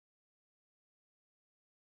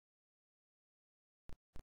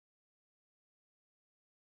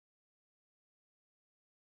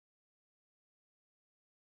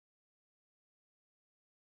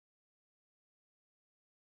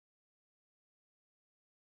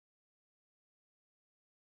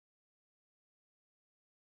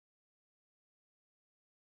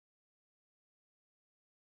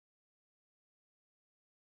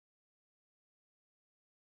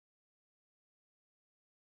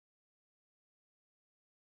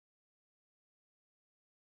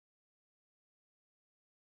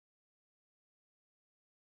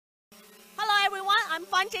I'm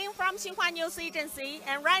Fanjing from Xinhua News Agency,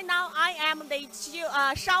 and right now I am the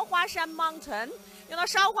Shaohua Mountain. You know,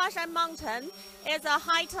 Shaohua Mountain is a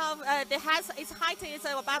height of its height is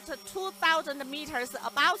about 2,000 meters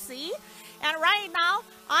above sea, and right now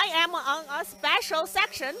I am on a special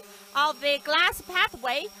section of the glass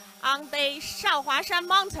pathway on the Shaohua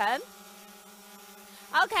Mountain.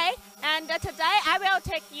 Okay, and today I will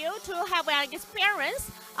take you to have an experience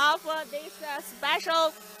of this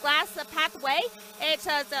special glass pathway. It's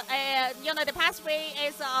you know, the pathway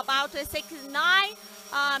is about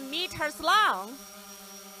 69 meters long.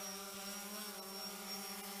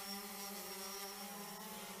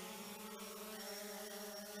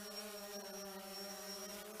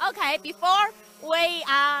 Okay, before we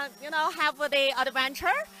you know, have the adventure,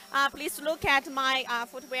 please look at my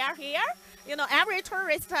footwear here. You know, every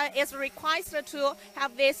tourist is required to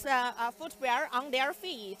have this footwear on their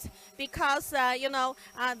feet because you know,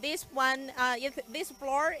 this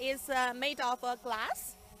floor is made of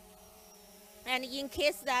glass, and in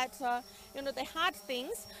case that you know, the hard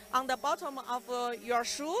things on the bottom of your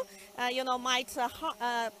shoe, you know, might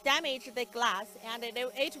damage the glass, and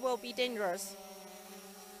it will be dangerous.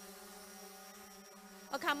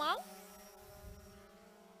 Oh, come on.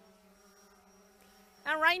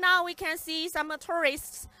 And right now we can see some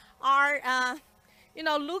tourists are, you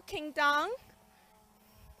know, looking down.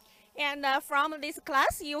 And from this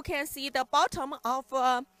glass, you can see the bottom of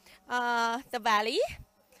the valley.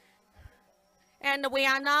 And we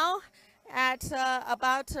are now at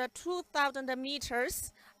about 2,000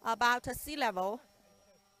 meters above sea level.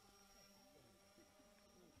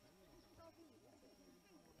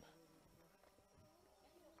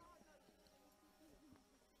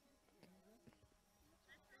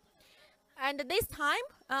 And this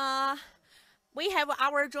time, we have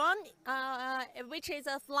our drone, which is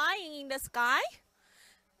flying in the sky.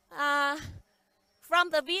 From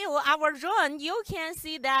the view of our drone, you can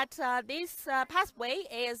see that this pathway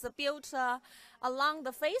is built along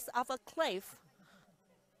the face of a cliff.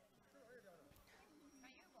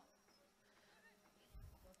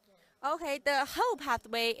 Okay, the whole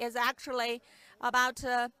pathway is actually about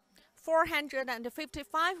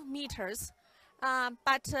 455 meters.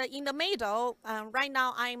 But in the middle, right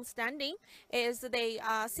now I'm standing, is the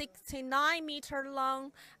 69-meter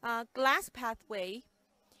long glass pathway.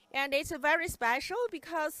 And it's very special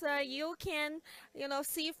because you can, you know,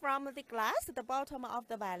 see from the glass the bottom of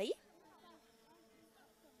the valley.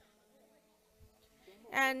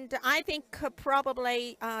 And I think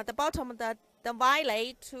probably the bottom of the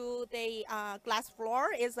valley to the glass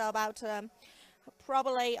floor is about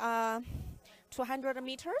probably 200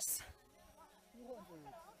 meters.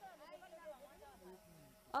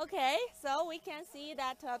 Okay, so we can see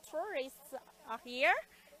that tourists are here.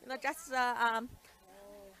 You know, just hi,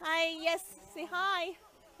 yes, say hi.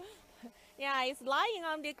 Yeah, it's lying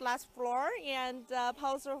on the glass floor and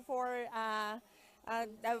pose for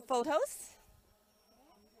photos.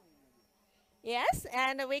 Yes,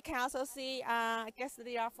 and we can also see, I guess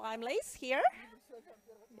there are families here.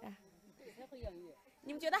 Yeah.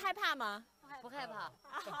 你们觉得害怕吗？不害怕。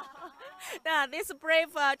These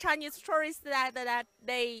brave Chinese tourists that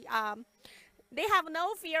they have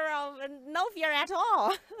no fear at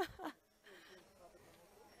all.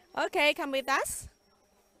 Okay, come with us.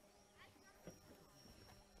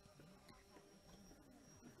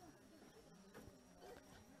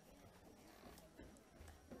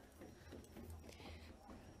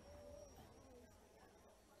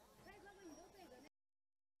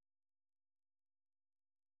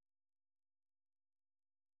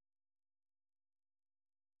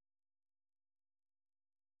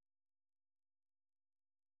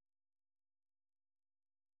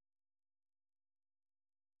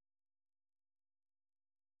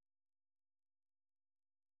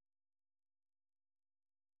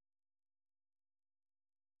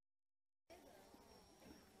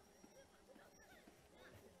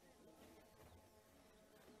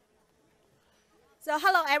 So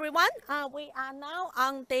hello everyone, we are now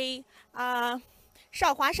on the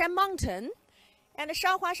Shaohua Mountain, and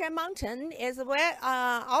Shaohua Mountain is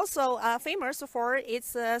also famous for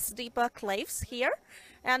its steep cliffs here.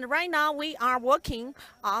 And right now we are walking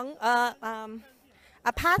on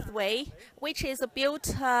a pathway which is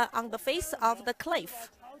built on the face of the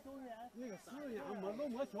cliff.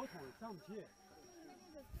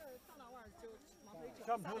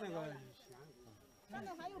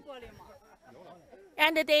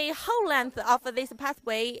 And the whole length of this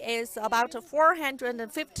pathway is about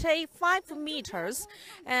 455 meters.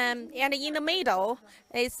 And in the middle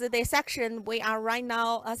is the section we are right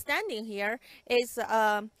now standing here is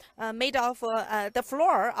made of, the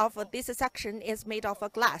floor of this section is made of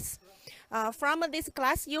glass. From this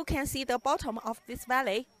glass, you can see the bottom of this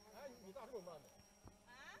valley.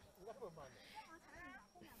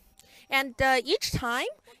 And each time,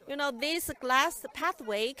 you know, this glass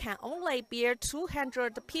pathway can only bear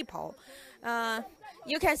 200 people.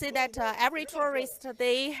 You can see that every tourist,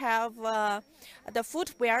 they have the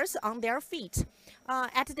footwears on their feet.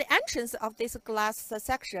 At the entrance of this glass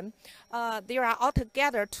section, there are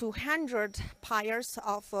altogether 200 pairs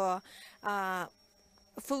of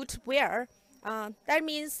footwear. That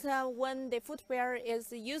means when the footwear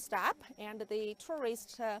is used up and the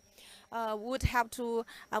tourist would have to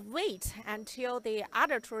wait until the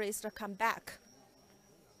other tourists come back.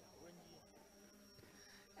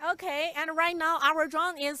 Okay, and right now our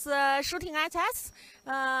drone is shooting at us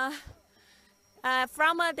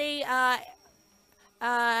from the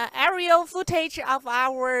aerial footage of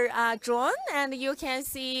our drone, and you can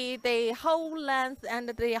see the whole length and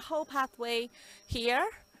the whole pathway here.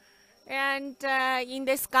 And in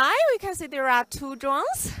the sky, we can see there are 2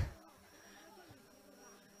 drones.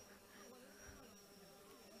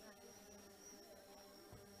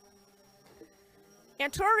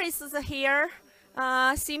 And tourists here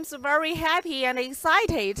seems very happy and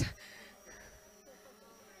excited.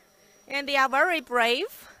 And they are very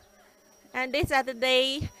brave. And they said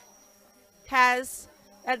they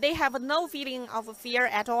have no feeling of fear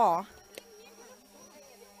at all.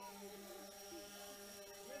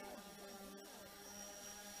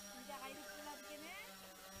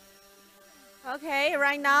 Okay,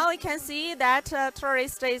 right now we can see that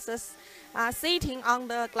tourist is sitting on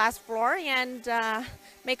the glass floor and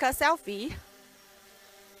make a selfie.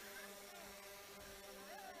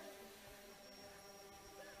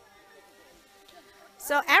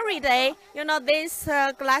 So every day, you know, this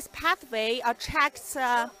glass pathway attracts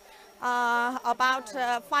about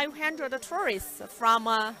 500 tourists from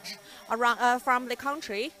around from the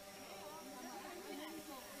country.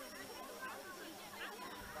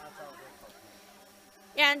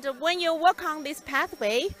 And when you walk on this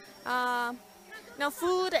pathway, no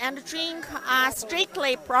food and drink are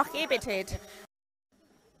strictly prohibited.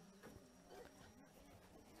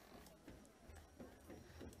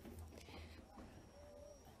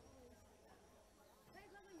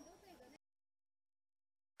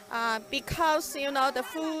 Because, you know, the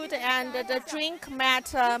food and the drink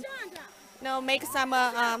might, you know, make some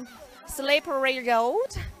slippery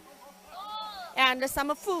road. And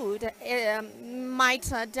some food might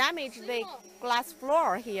damage the glass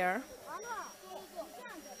floor here.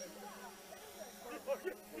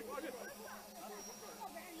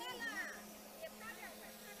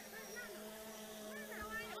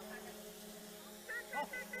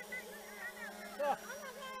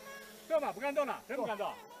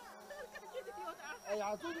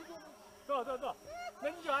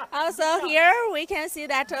 Also here we can see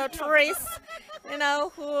that tourists, you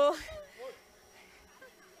know, who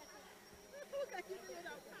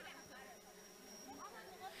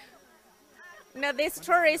now, these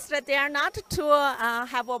tourists, they are not to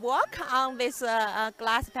have a walk on this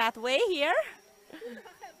glass pathway here.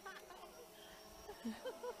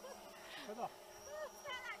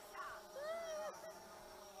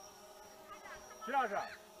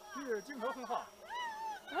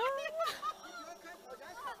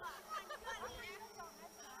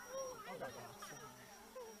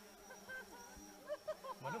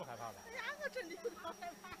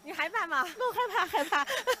你害怕吗？我害怕，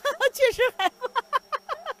确实害怕。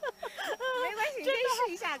没关系，你可以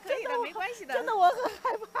试一下，可以的，没关系的。真的，我很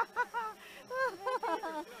害怕。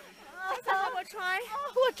Have a try.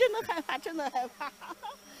 我真的害怕，真的害怕。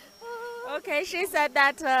Okay, she said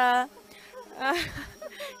that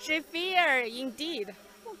she feared indeed.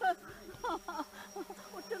 我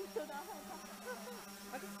真的有点害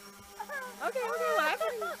怕。Okay, 我来看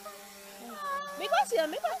你。没关系，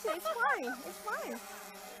没关系 ，It's fine, it's fine.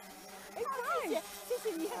 It's fine. 谢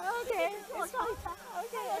谢你。Okay, it's fine.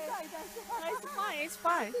 Okay, it's fine, it's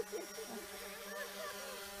fine.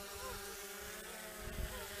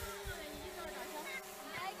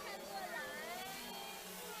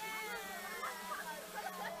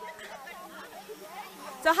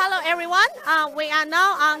 So hello everyone. We are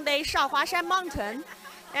now on the Shaohua Mountain,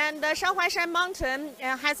 and the Shaohua Mountain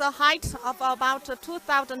has a height of about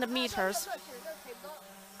 2,000 meters.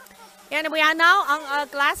 And we are now on a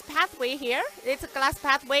glass pathway here. This glass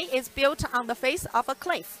pathway is built on the face of a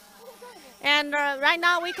cliff. And right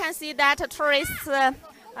now we can see that tourists, they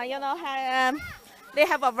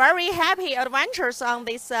have a very happy adventures on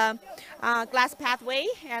this glass pathway,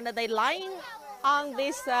 and they lying on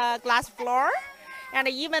this glass floor. And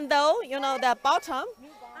even though the bottom,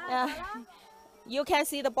 you can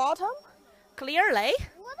see the bottom clearly.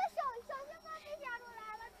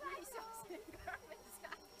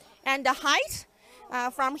 And the height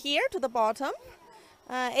from here to the bottom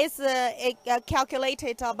is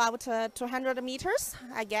calculated about 200 meters,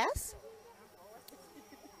 I guess.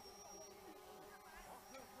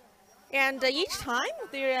 And each time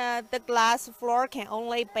the glass floor can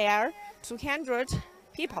only bear 200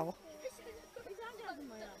 people.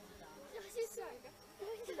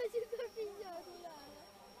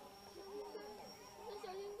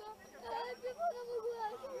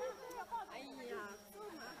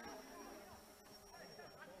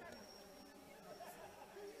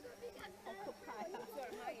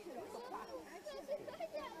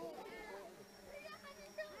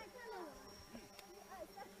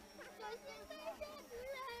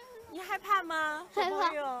你害怕吗？小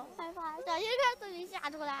朋友害怕，小心肝都给吓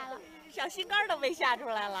出来了。小心肝都被吓出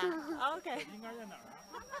来了。OK。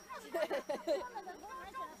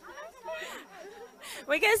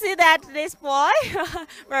 We can see that this boy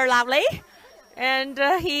very lovely, and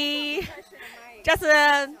he just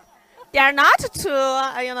dare not to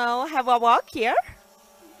have a walk here.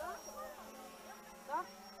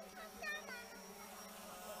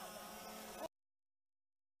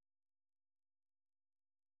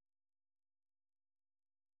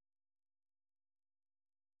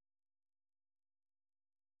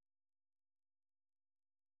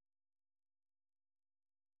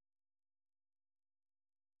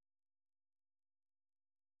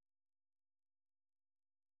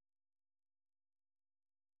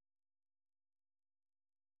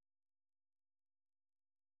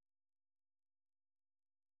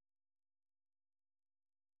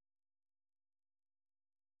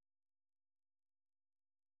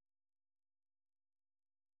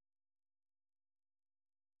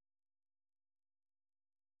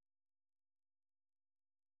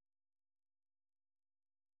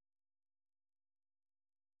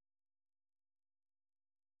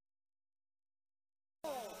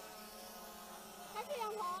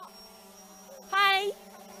 Hi.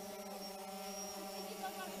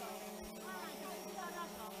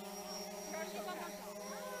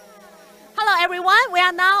 Hello everyone, we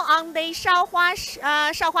are now on the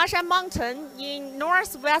Shaohua Mountain in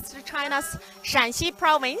northwest China's Shaanxi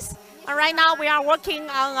province. And right now we are working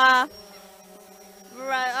on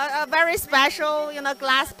a very special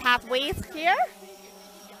glass pathways here.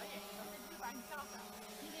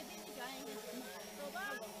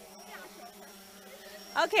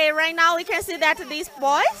 Okay, right now we can see that these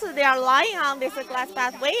boys, they are lying on this glass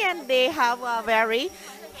pathway and they have a very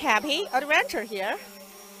happy adventure here.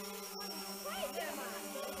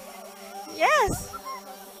 Yes.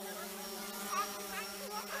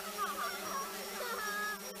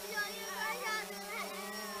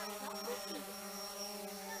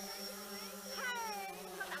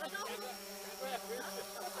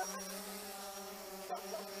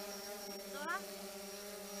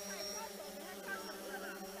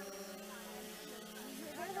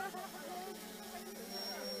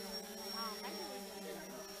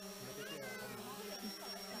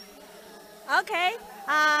 Okay.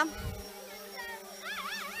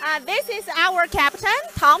 This is our captain,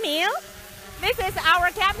 Tao Ming. This is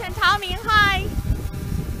our captain, Tao Ming. Hi.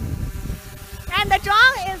 And the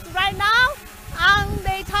John is right now on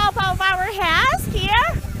the top of our heads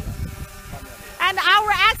here. And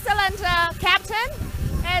our excellent captain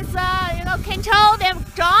is, control the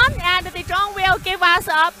John, and the John will give us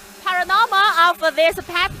a panorama of this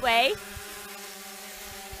pathway.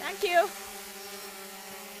 Thank you.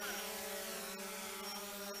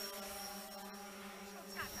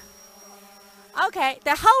 Okay,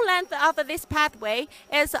 the whole length of this pathway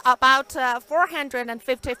is about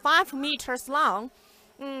 455 meters long,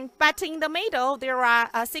 but in the middle there are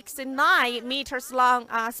 69 meters long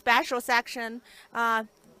special section, the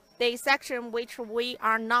section which we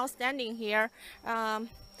are now standing here.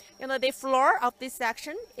 The floor of this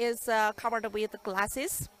section is covered with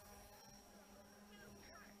glasses.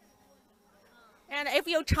 And if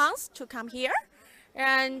you chance to come here,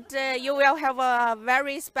 and you will have a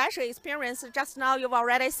very special experience. Just now you've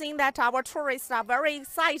already seen that our tourists are very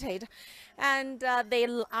excited, and they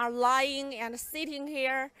are lying and sitting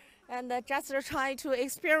here and just trying to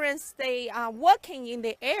experience the walking in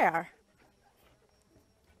the air.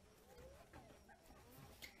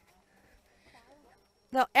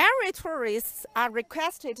 the every tourists are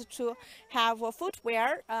requested to have a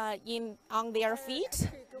footwear on their feet.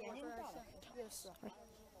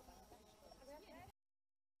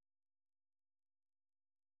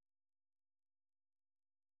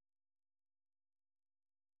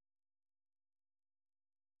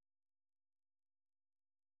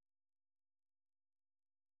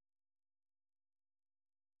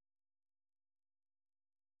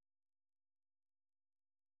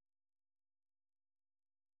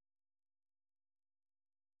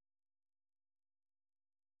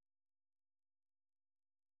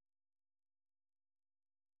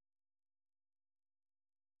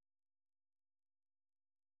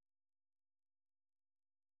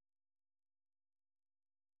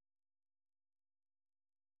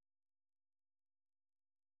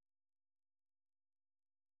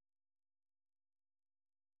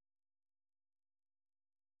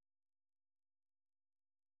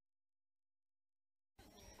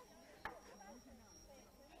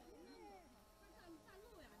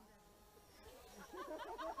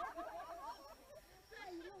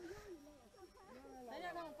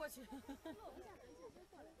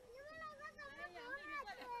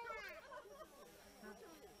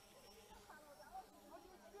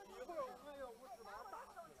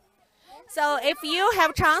 So if you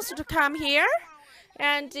have chance to come here,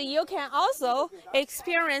 and you can also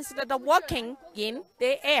experience the walking in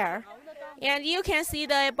the air, and you can see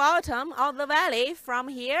the bottom of the valley from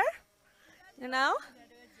here. You know,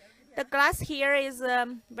 the glass here is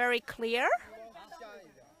very clear,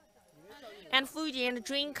 and food and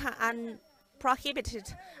drink are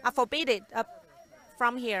prohibited, are forbidden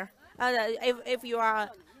from here. If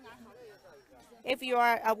you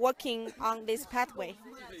are walking on this pathway.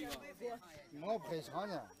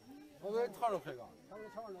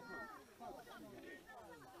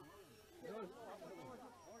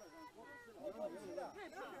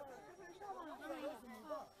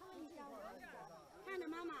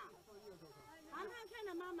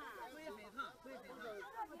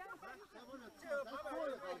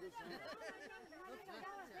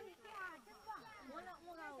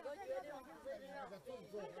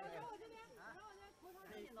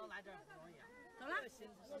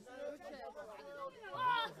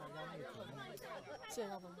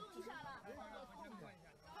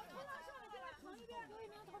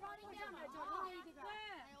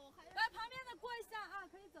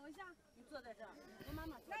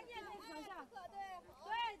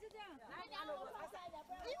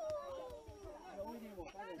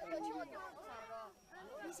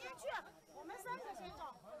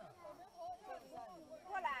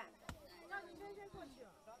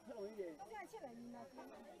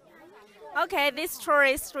 Okay, these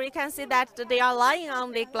tourists, we can see that they are lying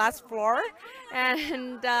on the glass floor,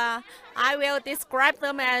 and I will describe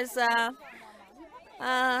them as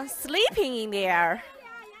sleeping in the air.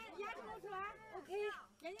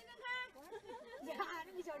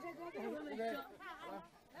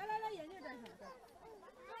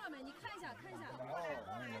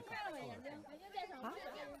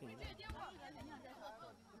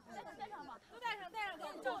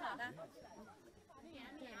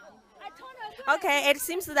 Okay, it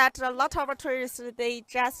seems that a lot of tourists, they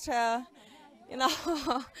just, you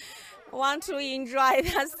know, want to enjoy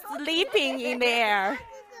the sleeping in the air.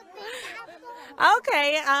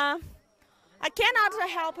 Okay, I cannot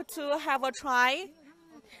help to have a try,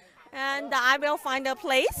 and I will find a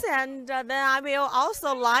place, and then I will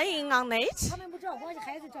also lying on it.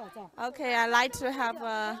 Okay, I like to have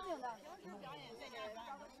a...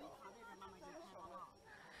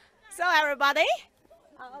 So everybody,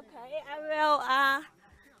 okay, I will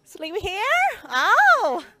sleep here.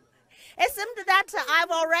 Oh, it seems that I've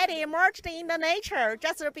already emerged in the nature,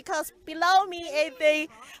 just because below me is the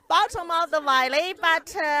bottom of the valley,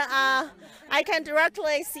 but I can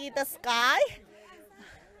directly see the sky.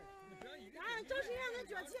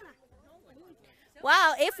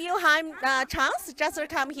 Well, if you have a chance, just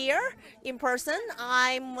come here in person.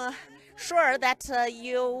 I'm sure that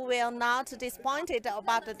you will not be disappointed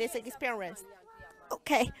about this experience.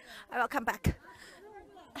 Okay, I will come back.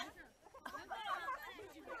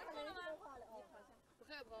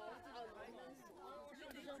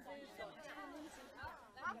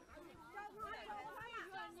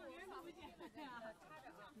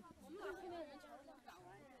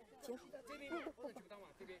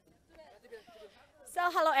 So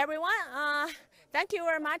hello everyone, thank you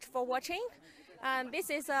very much for watching. This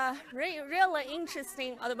is a really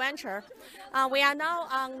interesting adventure. We are now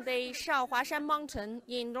on the Shaohua Mountain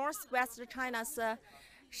in northwest China's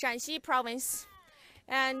Shaanxi province.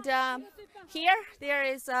 And here there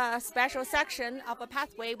is a special section of a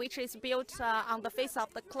pathway which is built on the face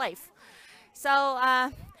of the cliff. So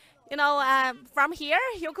from here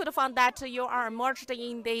you could find that you are immersed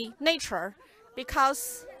in the nature,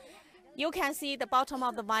 because you can see the bottom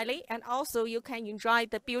of the valley, and also you can enjoy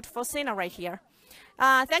the beautiful scenery here.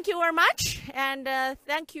 Thank you very much, and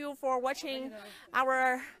thank you for watching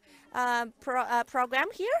our program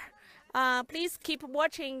here. Please keep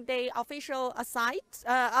watching the official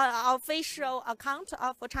official account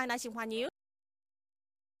of China Xinhua News.